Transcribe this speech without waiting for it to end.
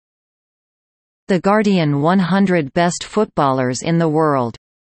The Guardian 100 Best Footballers in the World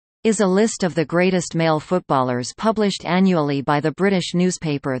is a list of the greatest male footballers published annually by the British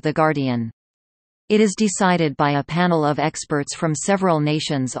newspaper The Guardian. It is decided by a panel of experts from several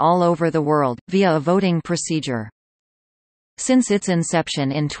nations all over the world, via a voting procedure. Since its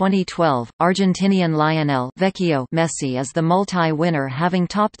inception in 2012, Argentinian Lionel Vecchio Messi is the multi-winner, having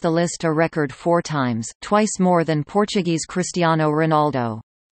topped the list a record 4 times, twice more than Portuguese Cristiano Ronaldo.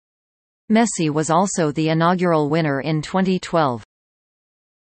 Messi was also the inaugural winner in 2012.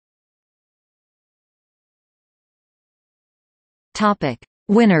 Topic: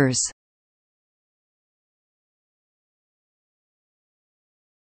 Winners.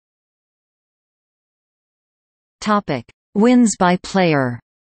 Topic: Wins by player.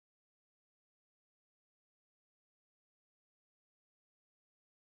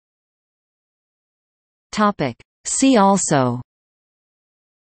 Topic: See also.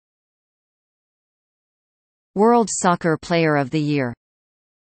 World Soccer Player of the Year,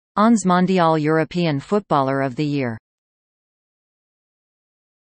 Onze Mondial European Footballer of the Year.